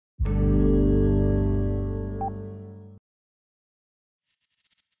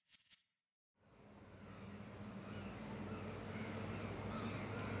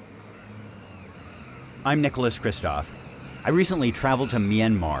I'm Kristof. I recently traveled to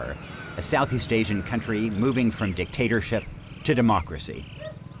Myanmar, a Southeast Asian country moving from dictatorship to democracy.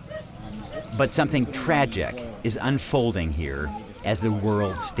 But something tragic is unfolding here as the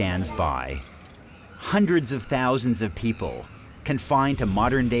world stands by. Hundreds of thousands of people confined to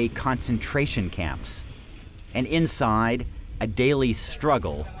modern-day concentration camps, and inside, a daily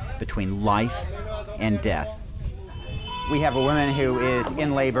struggle between life and death. We have a woman who is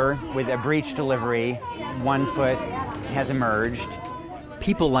in labor with a breech delivery. One foot has emerged.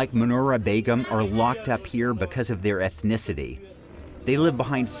 People like Munura Begum are locked up here because of their ethnicity. They live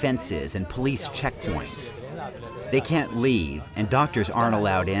behind fences and police checkpoints. They can't leave, and doctors aren't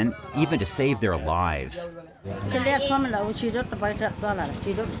allowed in, even to save their lives.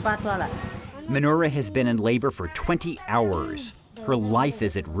 Munura has been in labor for 20 hours. Her life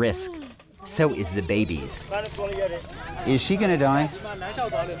is at risk. So is the baby's. Is she going to die?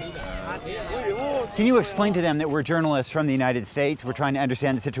 Can you explain to them that we're journalists from the United States? We're trying to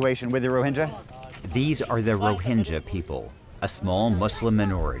understand the situation with the Rohingya? These are the Rohingya people, a small Muslim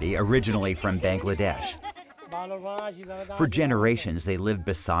minority originally from Bangladesh. For generations, they lived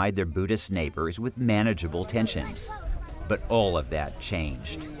beside their Buddhist neighbors with manageable tensions. But all of that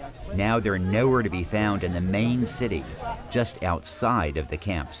changed. Now they're nowhere to be found in the main city, just outside of the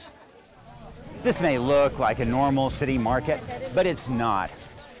camps. This may look like a normal city market, but it's not.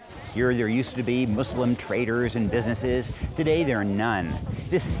 Here there used to be Muslim traders and businesses. Today there are none.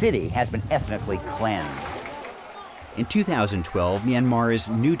 This city has been ethnically cleansed. In 2012, Myanmar's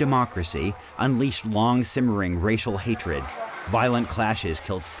new democracy unleashed long-simmering racial hatred. Violent clashes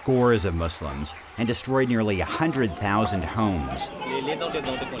killed scores of Muslims and destroyed nearly 100,000 homes.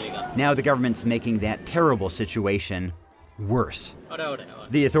 Now the government's making that terrible situation worse.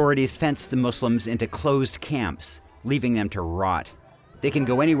 The authorities fence the Muslims into closed camps, leaving them to rot. They can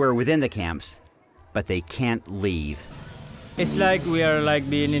go anywhere within the camps, but they can't leave. It's like we are like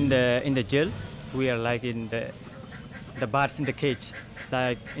being in the jail. We are like in the bats in the cage,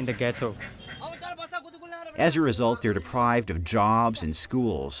 like in the ghetto. As a result, they're deprived of jobs and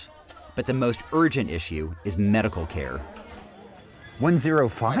schools. But the most urgent issue is medical care.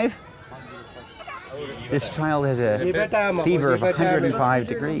 105? This child has a fever of 105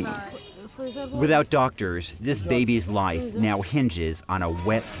 degrees. Without doctors, this baby's life now hinges on a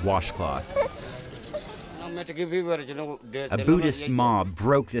wet washcloth. A Buddhist mob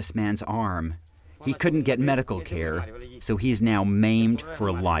broke this man's arm. He couldn't get medical care, so he's now maimed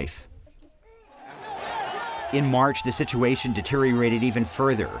for life. In March, the situation deteriorated even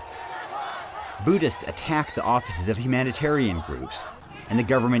further. Buddhists attacked the offices of humanitarian groups, and the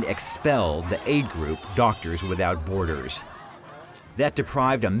government expelled the aid group Doctors Without Borders. That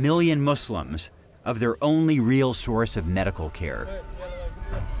deprived 1 million Muslims of their only real source of medical care.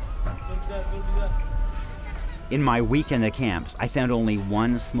 In my week in the camps, I found only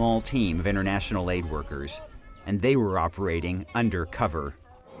one small team of international aid workers, and they were operating undercover.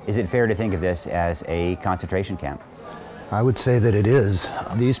 Is it fair to think of this as a concentration camp? I would say that it is.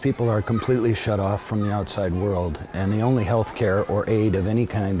 These people are completely shut off from the outside world, and the only health care or aid of any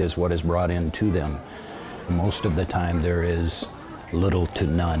kind is what is brought in to them. Most of the time there is little to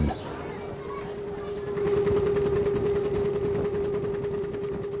none.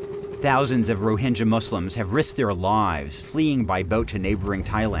 Thousands of Rohingya Muslims have risked their lives fleeing by boat to neighboring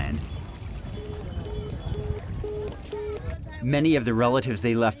Thailand. Many of the relatives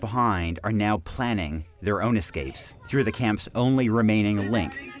they left behind are now planning their own escapes through the camp's only remaining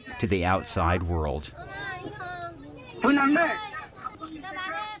link to the outside world.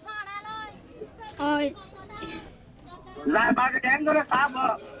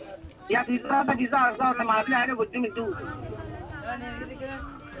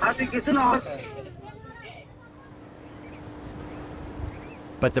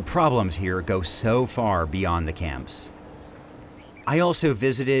 But the problems here go so far beyond the camps. I also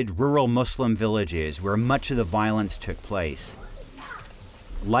visited rural Muslim villages where much of the violence took place.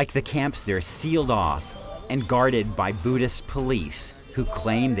 Like the camps, they're sealed off and guarded by Buddhist police who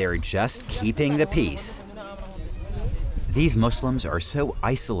claim they're just keeping the peace. These Muslims are so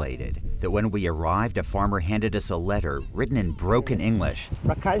isolated that when we arrived, a farmer handed us a letter written in broken English.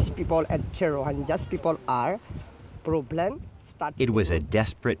 People and Rohingya people are problem. It was a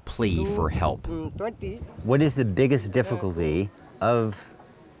desperate plea for help. What is the biggest difficulty of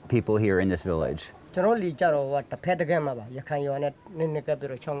people here in this village?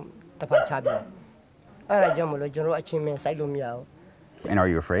 And are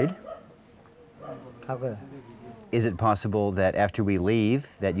you afraid? Is it possible that after we leave,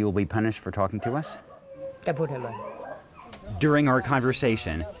 that you will be punished for talking to us? During our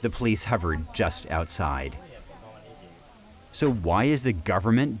conversation, the police hovered just outside. So why is the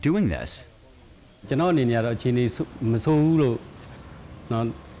government doing this?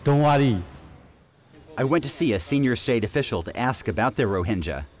 Don't worry. I went to see a senior state official to ask about the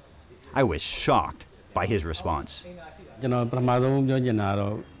Rohingya. I was shocked by his response.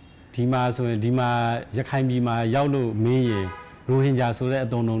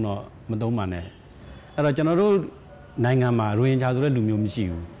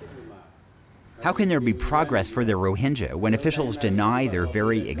 How can there be progress for the Rohingya when officials deny their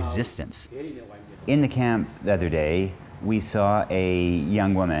very existence? In the camp the other day, we saw a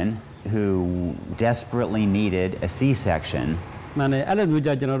young woman who desperately needed a C-section.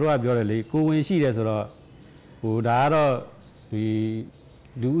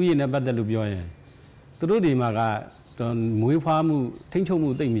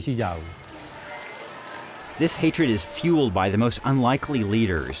 This hatred is fueled by the most unlikely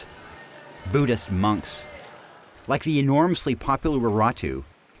leaders, Buddhist monks, like the enormously popular Waratu,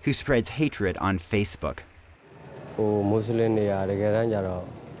 who spreads hatred on Facebook.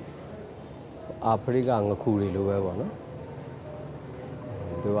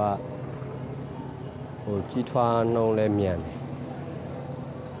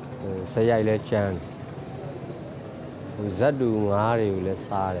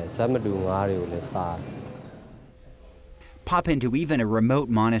 Pop into even a remote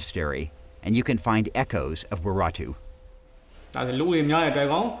monastery, and you can find echoes of Waratu.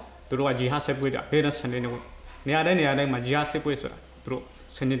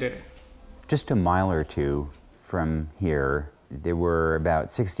 Just a mile or two from here, there were about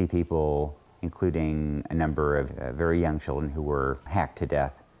 60 people, including a number of very young children who were hacked to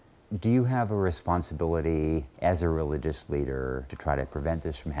death. Do you have a responsibility as a religious leader to try to prevent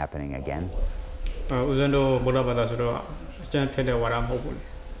this from happening again?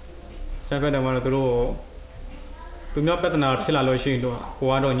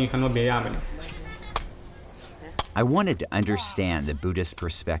 I wanted to understand the Buddhist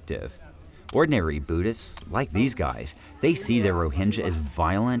perspective. Ordinary Buddhists, like these guys, they see the Rohingya as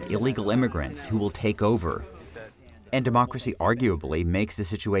violent, illegal immigrants who will take over. And democracy arguably makes the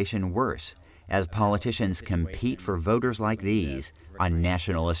situation worse, as politicians compete for voters like these on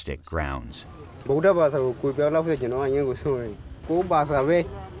nationalistic grounds.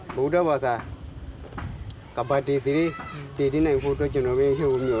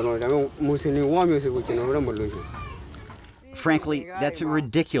 Frankly, that's a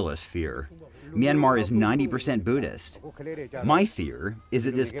ridiculous fear. Myanmar is 90% Buddhist. My fear is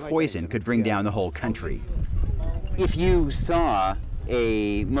that this poison could bring down the whole country. If you saw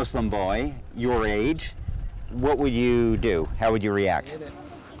a Muslim boy your age, what would you do? How would you react?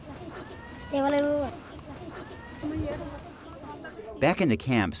 Back in the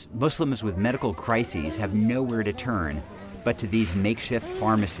camps, Muslims with medical crises have nowhere to turn but to these makeshift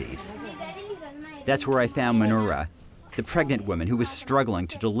pharmacies. That's where I found Manura, the pregnant woman who was struggling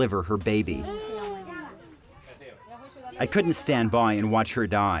to deliver her baby. I couldn't stand by and watch her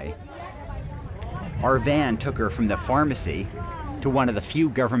die. Our van took her from the pharmacy to one of the few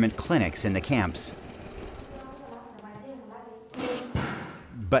government clinics in the camps.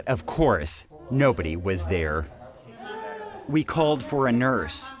 But of course, nobody was there. We called for a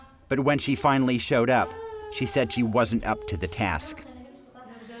nurse, but when she finally showed up, she said she wasn't up to the task.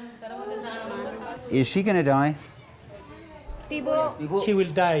 Is she gonna die? She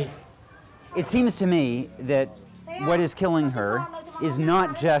will die. It seems to me that what is killing her is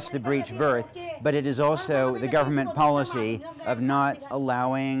not just the breech birth, but it is also the government policy of not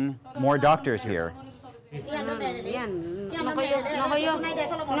allowing more doctors here.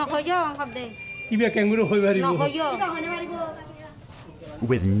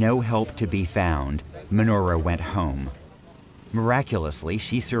 With no help to be found, Manora went home. Miraculously,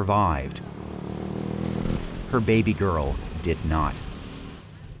 she survived. Her baby girl did not.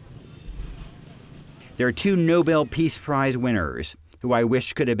 There are two Nobel Peace Prize winners who I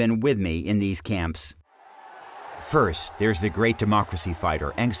wish could have been with me in these camps. First, there's the great democracy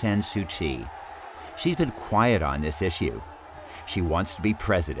fighter Aung San Suu Kyi. She's been quiet on this issue. She wants to be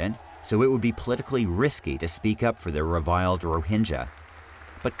president, so it would be politically risky to speak up for the reviled Rohingya.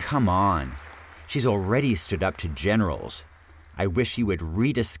 But come on, she's already stood up to generals. I wish she would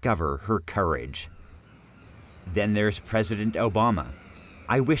rediscover her courage. Then there's President Obama.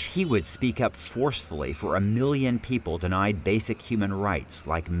 I wish he would speak up forcefully for 1 million people denied basic human rights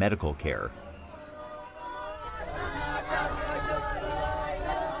like medical care.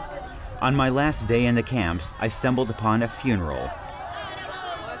 On my last day in the camps, I stumbled upon a funeral.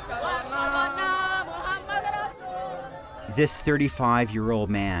 This 35-year-old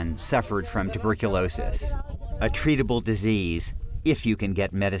man suffered from tuberculosis, a treatable disease if you can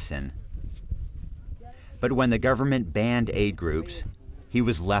get medicine. But when the government banned aid groups, he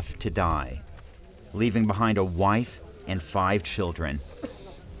was left to die, leaving behind a wife and 5 children.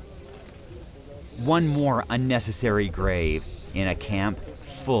 One more unnecessary grave in a camp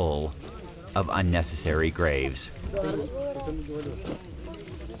full of unnecessary graves.